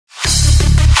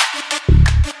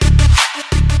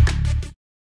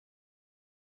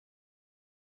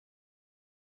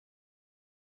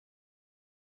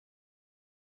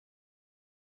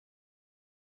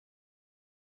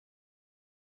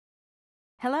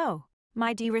Hello,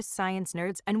 my dearest science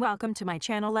nerds, and welcome to my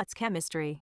channel Let's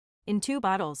Chemistry. In 2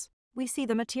 bottles, we see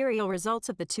the material results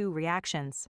of the 2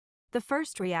 reactions. The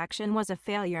first reaction was a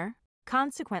failure.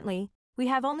 Consequently, we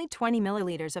have only 20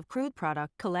 milliliters of crude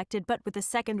product collected, but with the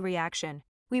second reaction,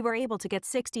 we were able to get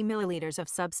 60 milliliters of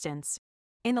substance.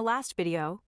 In the last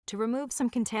video, to remove some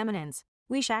contaminants,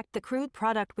 we shacked the crude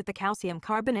product with the calcium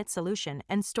carbonate solution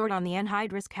and stored on the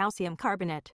anhydrous calcium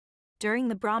carbonate. During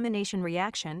the bromination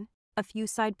reaction, a few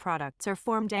side products are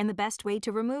formed, and the best way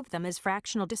to remove them is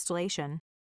fractional distillation.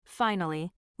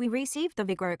 Finally, we received the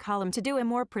Vigor column to do a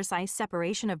more precise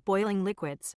separation of boiling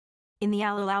liquids. In the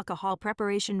allyl alcohol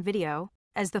preparation video,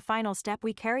 as the final step,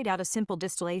 we carried out a simple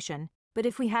distillation, but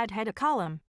if we had a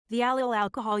column, the allyl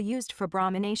alcohol used for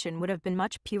bromination would have been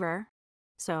much purer.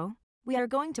 So, we are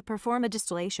going to perform a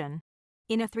distillation.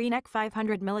 In a 3-neck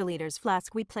 500 milliliters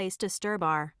flask, we placed a stir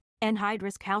bar,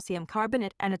 anhydrous calcium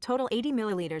carbonate, and a total 80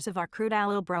 milliliters of our crude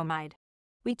allyl bromide.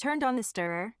 We turned on the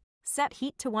stirrer, set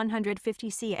heat to 150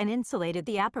 C, and insulated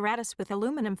the apparatus with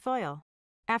aluminum foil.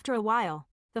 After a while,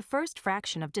 the first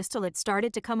fraction of distillate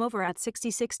started to come over at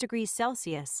 66 degrees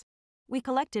Celsius. We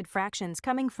collected fractions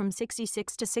coming from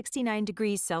 66 to 69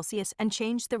 degrees Celsius and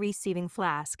changed the receiving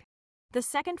flask. The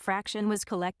second fraction was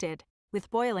collected, with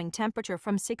boiling temperature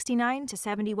from 69 to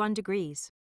 71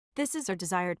 degrees. This is our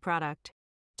desired product.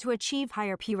 To achieve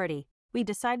higher purity, we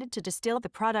decided to distill the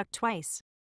product twice.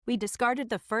 We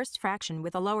discarded the first fraction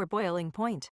with a lower boiling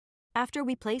point. After,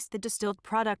 we placed the distilled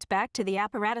product back to the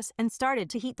apparatus and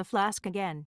started to heat the flask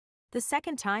again. The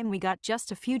second time, we got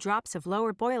just a few drops of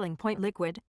lower boiling point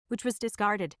liquid, which was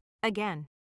discarded again.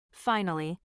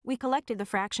 Finally, we collected the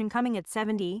fraction coming at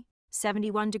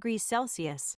 71 degrees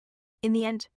Celsius. In the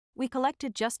end, we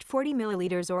collected just 40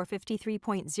 milliliters or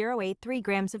 53.083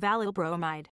 grams of allyl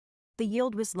bromide. The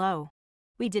yield was low.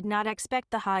 We did not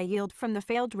expect the high yield from the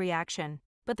failed reaction,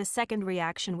 but the second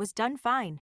reaction was done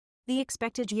fine. The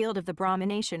expected yield of the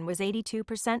bromination was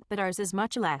 82%, but ours is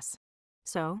much less.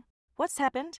 So, what's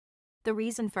happened? The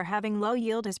reason for having low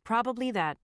yield is probably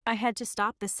that I had to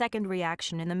stop the second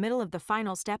reaction in the middle of the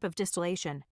final step of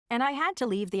distillation, and I had to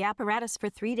leave the apparatus for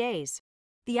 3 days.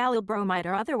 The allyl bromide,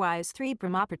 or otherwise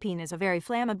 3-bromopropene, is a very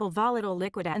flammable volatile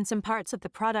liquid, and some parts of the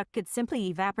product could simply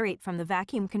evaporate from the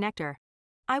vacuum connector.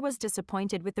 I was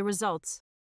disappointed with the results,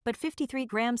 but 53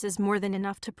 grams is more than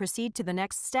enough to proceed to the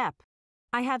next step.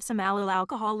 I have some allyl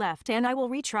alcohol left, and I will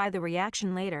retry the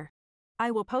reaction later.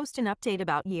 I will post an update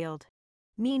about yield.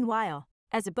 Meanwhile,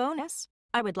 as a bonus,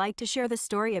 I would like to share the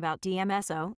story about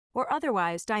DMSO, or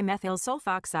otherwise dimethyl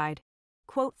sulfoxide.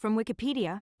 Quote from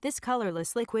Wikipedia: "This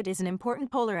colorless liquid is an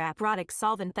important polar aprotic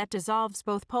solvent that dissolves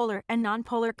both polar and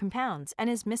nonpolar compounds and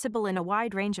is miscible in a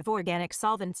wide range of organic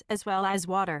solvents as well as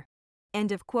water."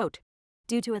 End of quote.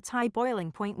 Due to its high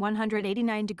boiling point,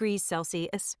 189 degrees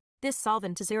Celsius, this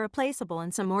solvent is irreplaceable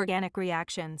in some organic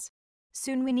reactions.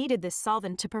 Soon we needed this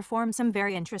solvent to perform some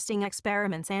very interesting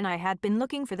experiments, and I had been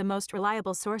looking for the most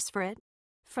reliable source for it.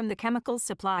 From the chemical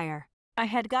supplier, I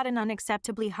had got an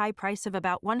unacceptably high price of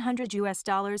about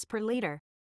 $100 per liter.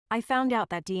 I found out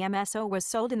that DMSO was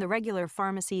sold in the regular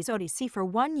pharmacies OTC for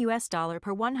 $1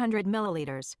 per 100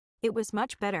 milliliters. It was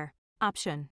much better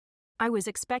option. I was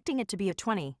expecting it to be a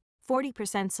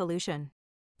 20–40% solution.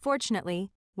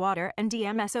 Fortunately, water and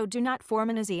DMSO do not form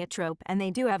an azeotrope, and they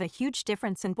do have a huge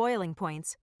difference in boiling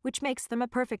points, which makes them a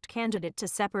perfect candidate to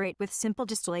separate with simple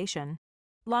distillation.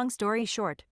 Long story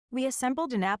short, we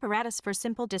assembled an apparatus for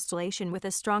simple distillation with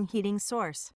a strong heating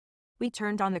source. We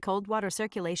turned on the cold water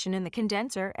circulation in the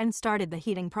condenser and started the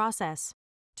heating process.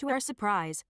 To our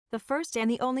surprise, the first and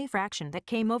the only fraction that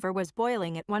came over was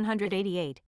boiling at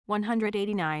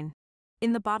 189.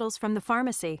 In the bottles from the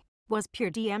pharmacy was pure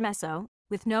DMSO,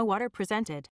 with no water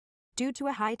presented. Due to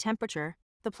a high temperature,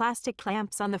 the plastic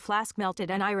clamps on the flask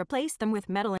melted, and I replaced them with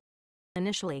metal.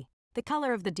 Initially, the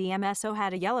color of the DMSO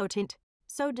had a yellow tint,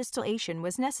 so distillation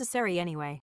was necessary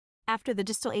anyway. After the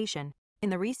distillation, in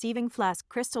the receiving flask,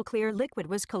 crystal clear liquid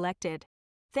was collected.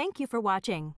 Thank you for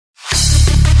watching.